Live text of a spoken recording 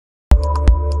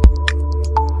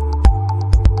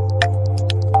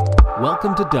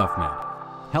Welcome to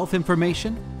DoveMed, health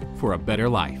information for a better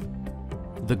life.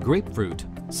 The grapefruit,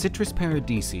 Citrus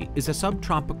paradisi, is a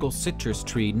subtropical citrus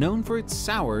tree known for its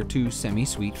sour to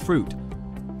semi-sweet fruit.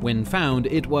 When found,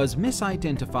 it was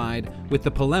misidentified with the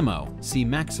pomelo, C.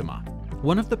 maxima,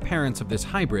 one of the parents of this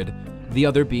hybrid, the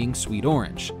other being sweet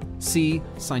orange, C.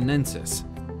 sinensis.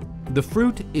 The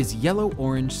fruit is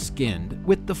yellow-orange skinned,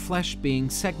 with the flesh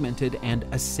being segmented and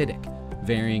acidic,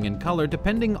 varying in color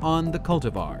depending on the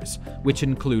cultivars, which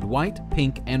include white,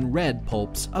 pink, and red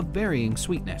pulps of varying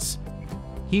sweetness.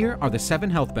 Here are the 7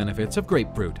 health benefits of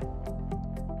grapefruit.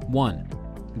 1.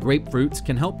 Grapefruits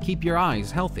can help keep your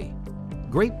eyes healthy.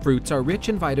 Grapefruits are rich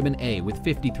in vitamin A with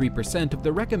 53% of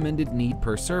the recommended need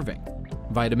per serving.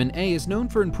 Vitamin A is known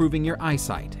for improving your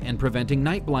eyesight and preventing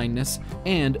night blindness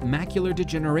and macular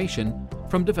degeneration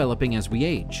from developing as we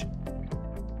age.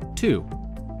 2.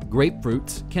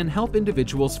 Grapefruits can help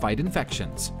individuals fight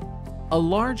infections. A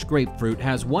large grapefruit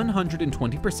has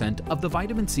 120% of the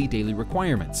vitamin C daily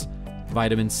requirements.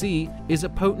 Vitamin C is a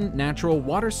potent natural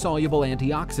water-soluble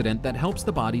antioxidant that helps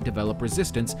the body develop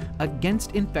resistance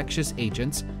against infectious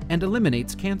agents and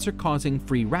eliminates cancer-causing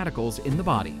free radicals in the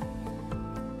body.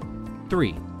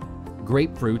 3.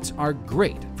 Grapefruits are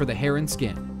great for the hair and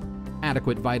skin.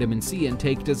 Adequate vitamin C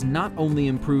intake does not only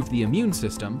improve the immune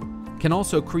system, can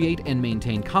also create and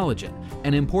maintain collagen,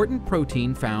 an important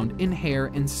protein found in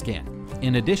hair and skin.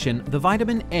 In addition, the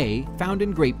vitamin A found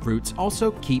in grapefruits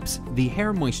also keeps the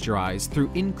hair moisturized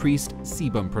through increased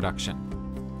sebum production.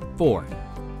 4.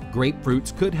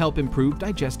 Grapefruits could help improve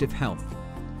digestive health.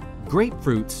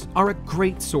 Grapefruits are a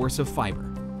great source of fiber.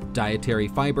 Dietary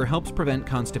fiber helps prevent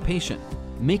constipation,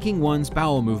 making one's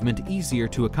bowel movement easier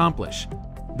to accomplish.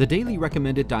 The daily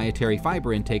recommended dietary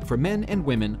fiber intake for men and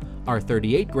women are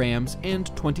 38 grams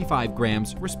and 25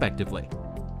 grams respectively.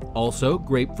 Also,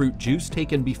 grapefruit juice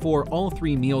taken before all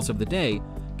 3 meals of the day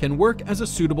can work as a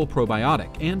suitable probiotic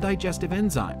and digestive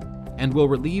enzyme and will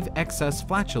relieve excess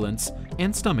flatulence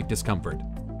and stomach discomfort.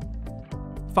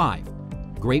 5.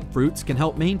 Grapefruits can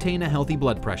help maintain a healthy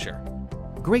blood pressure.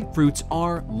 Grapefruits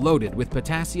are loaded with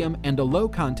potassium and a low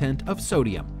content of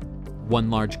sodium. One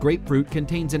large grapefruit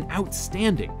contains an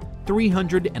outstanding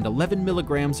 311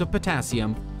 milligrams of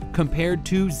potassium compared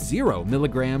to 0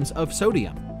 milligrams of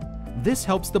sodium. This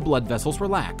helps the blood vessels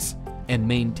relax and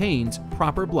maintains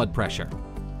proper blood pressure.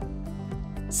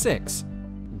 6.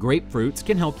 Grapefruits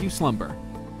can help you slumber.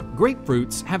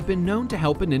 Grapefruits have been known to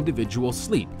help an individual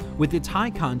sleep with its high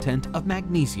content of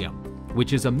magnesium,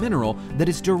 which is a mineral that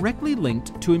is directly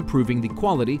linked to improving the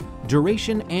quality,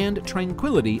 duration, and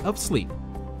tranquility of sleep.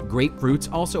 Grapefruits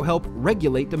also help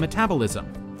regulate the metabolism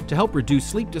to help reduce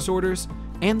sleep disorders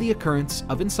and the occurrence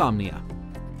of insomnia.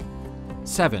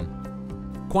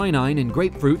 7. Quinine in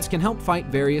grapefruits can help fight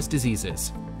various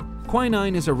diseases.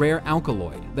 Quinine is a rare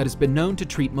alkaloid that has been known to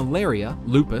treat malaria,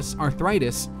 lupus,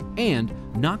 arthritis, and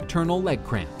nocturnal leg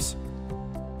cramps.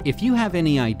 If you have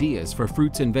any ideas for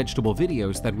fruits and vegetable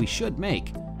videos that we should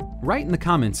make, write in the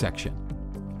comment section.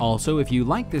 Also, if you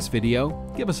like this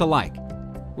video, give us a like.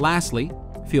 Lastly,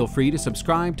 feel free to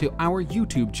subscribe to our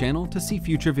YouTube channel to see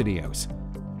future videos.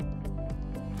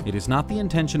 It is not the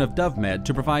intention of DoveMed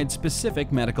to provide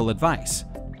specific medical advice.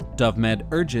 DoveMed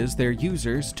urges their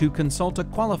users to consult a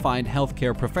qualified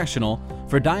healthcare professional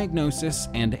for diagnosis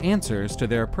and answers to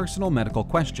their personal medical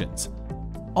questions.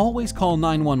 Always call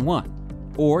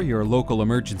 911 or your local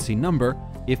emergency number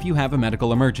if you have a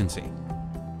medical emergency.